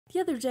The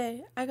other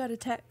day, I got a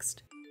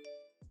text.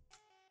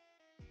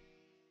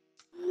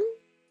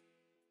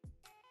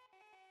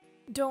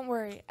 Don't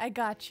worry, I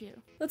got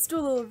you. Let's do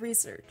a little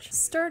research,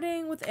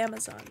 starting with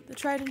Amazon, the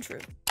tried and true.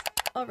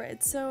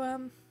 Alright,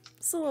 so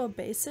it's a little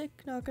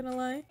basic, not gonna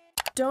lie.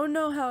 Don't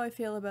know how I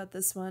feel about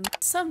this one.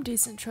 Some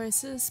decent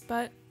choices,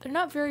 but they're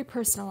not very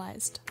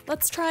personalized.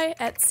 Let's try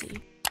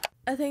Etsy.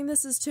 I think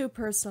this is too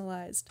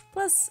personalized.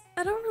 Plus,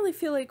 I don't really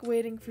feel like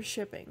waiting for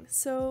shipping,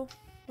 so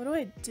what do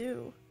I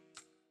do?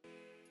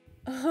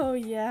 Oh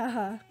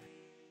yeah,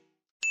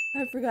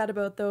 I forgot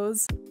about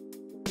those.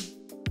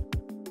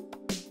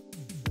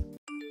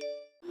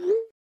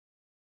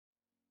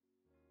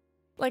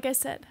 Like I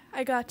said,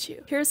 I got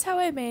you. Here's how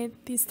I made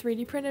these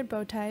 3D printed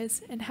bow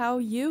ties and how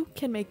you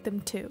can make them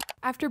too.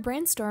 After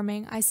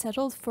brainstorming, I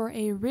settled for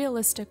a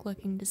realistic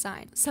looking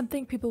design,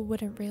 something people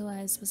wouldn't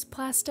realize was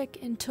plastic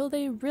until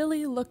they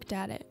really looked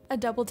at it, a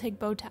double take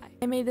bow tie.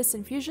 I made this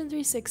in Fusion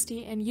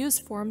 360 and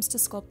used forms to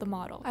sculpt the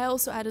model. I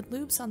also added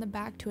loops on the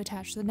back to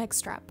attach the neck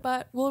strap,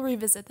 but we'll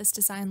revisit this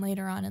design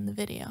later on in the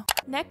video.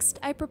 Next,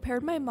 I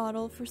prepared my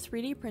model for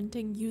 3D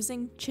printing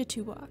using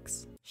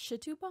Chitubox.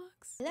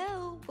 Chitubox?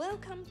 Hello,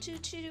 welcome to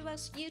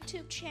Chitubox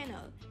YouTube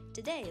channel.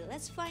 Today,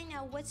 let's find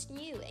out what's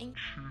new in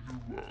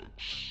Chitubox.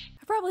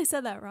 I probably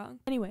said that wrong.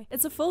 Anyway,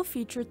 it's a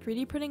full-featured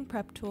 3D printing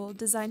prep tool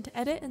designed to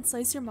edit and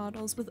slice your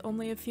models with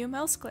only a few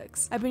mouse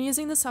clicks. I've been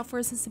using the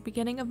software since the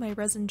beginning of my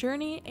resin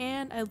journey,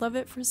 and I love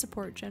it for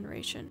support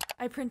generation.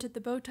 I printed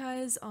the bow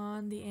ties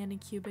on the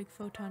AnyCubic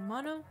Photon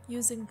Mono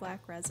using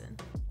black resin.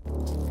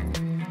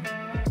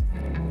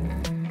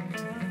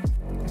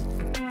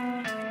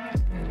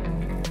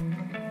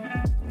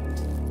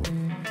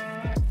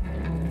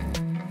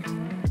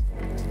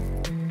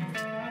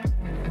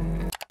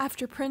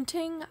 After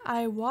printing,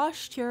 I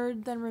washed,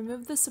 cured, then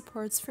removed the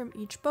supports from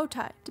each bow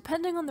tie.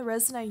 Depending on the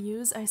resin I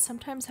use, I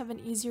sometimes have an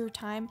easier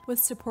time with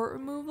support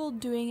removal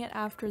doing it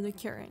after the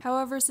curing.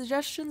 However,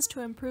 suggestions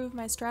to improve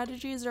my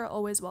strategies are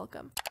always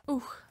welcome.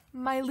 Ooh.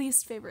 My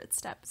least favorite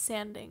step,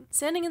 sanding.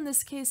 Sanding in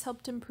this case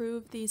helped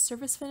improve the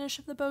surface finish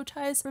of the bow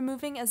ties,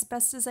 removing as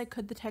best as I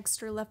could the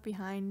texture left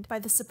behind by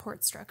the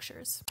support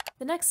structures.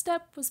 The next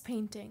step was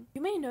painting.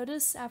 You may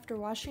notice after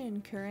washing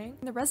and curing,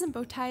 the resin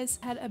bow ties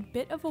had a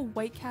bit of a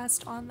white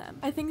cast on them.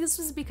 I think this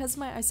was because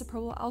my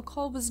isopropyl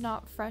alcohol was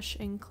not fresh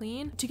and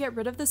clean. To get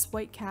rid of this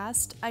white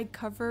cast, I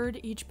covered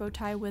each bow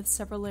tie with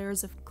several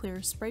layers of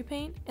clear spray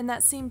paint, and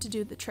that seemed to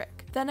do the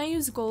trick. Then I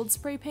used gold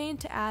spray paint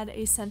to add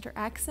a center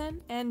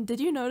accent, and did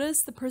you notice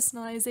the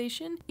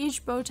personalization?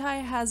 Each bow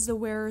tie has the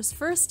wearer's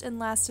first and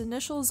last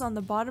initials on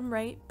the bottom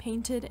right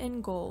painted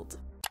in gold.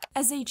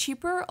 As a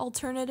cheaper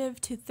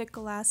alternative to thick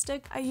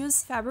elastic, I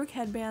used fabric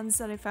headbands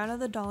that I found at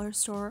the dollar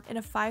store in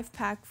a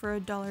 5-pack for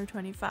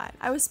 $1.25.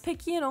 I was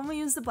picky and only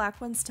used the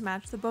black ones to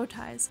match the bow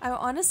ties. I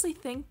honestly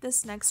think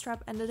this neck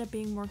strap ended up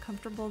being more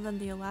comfortable than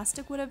the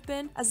elastic would have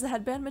been, as the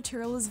headband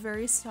material was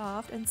very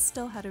soft and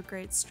still had a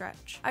great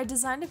stretch. I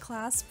designed a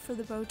clasp for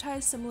the bow tie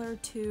similar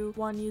to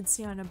one you'd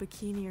see on a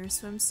bikini or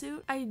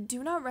swimsuit. I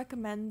do not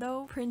recommend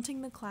though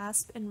printing the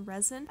clasp in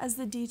resin, as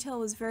the detail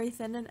was very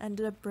thin and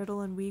ended up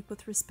brittle and weak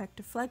with respect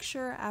to flex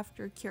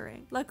after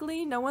curing.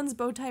 Luckily, no one's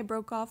bow tie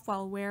broke off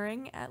while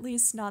wearing, at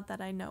least not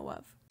that I know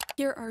of.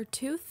 Here are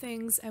 2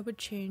 things I would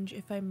change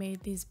if I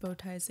made these bow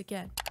ties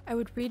again. I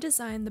would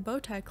redesign the bow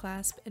tie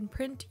clasp and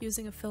print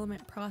using a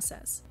filament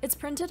process. It's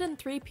printed in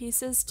 3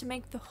 pieces to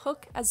make the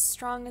hook as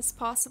strong as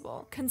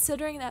possible,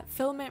 considering that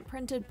filament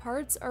printed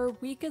parts are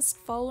weakest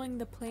following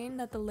the plane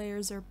that the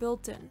layers are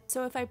built in.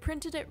 So if I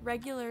printed it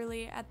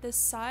regularly at this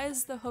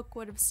size, the hook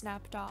would have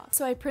snapped off.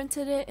 So I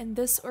printed it in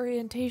this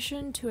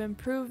orientation to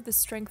improve the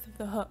strength of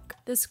the hook.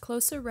 This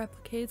closer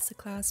replicates the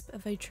clasp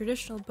of a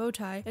traditional bow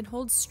tie and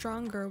holds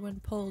stronger when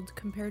pulled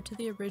compared to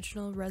the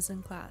original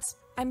resin clasp.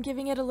 I'm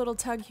giving it a little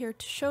tug here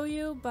to show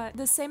you, but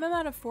the same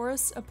amount of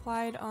force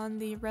applied on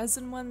the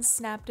resin one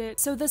snapped it,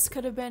 so this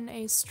could have been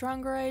a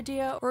stronger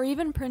idea, or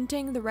even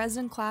printing the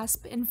resin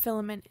clasp in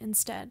filament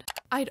instead.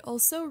 I'd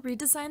also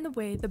redesign the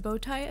way the bow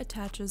tie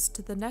attaches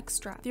to the neck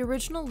strap. The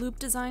original loop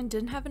design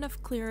didn't have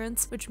enough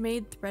clearance, which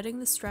made threading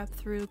the strap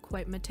through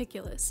quite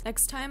meticulous.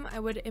 Next time, I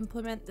would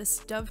implement this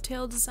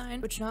dovetail design,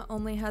 which not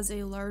only has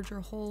a larger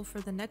hole for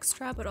the neck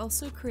strap, but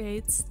also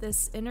creates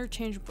this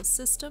interchangeable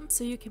system,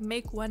 so you can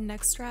make one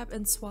neck strap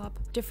and swap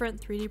different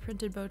 3D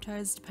printed bow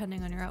ties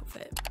depending on your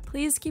outfit.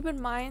 Please keep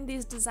in mind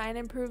these design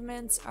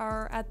improvements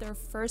are at their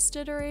first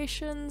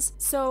iterations,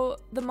 so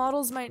the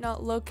models might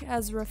not look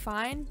as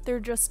refined, they're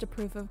just a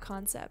proof of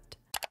concept.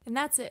 And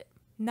that's it.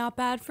 Not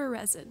bad for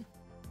resin.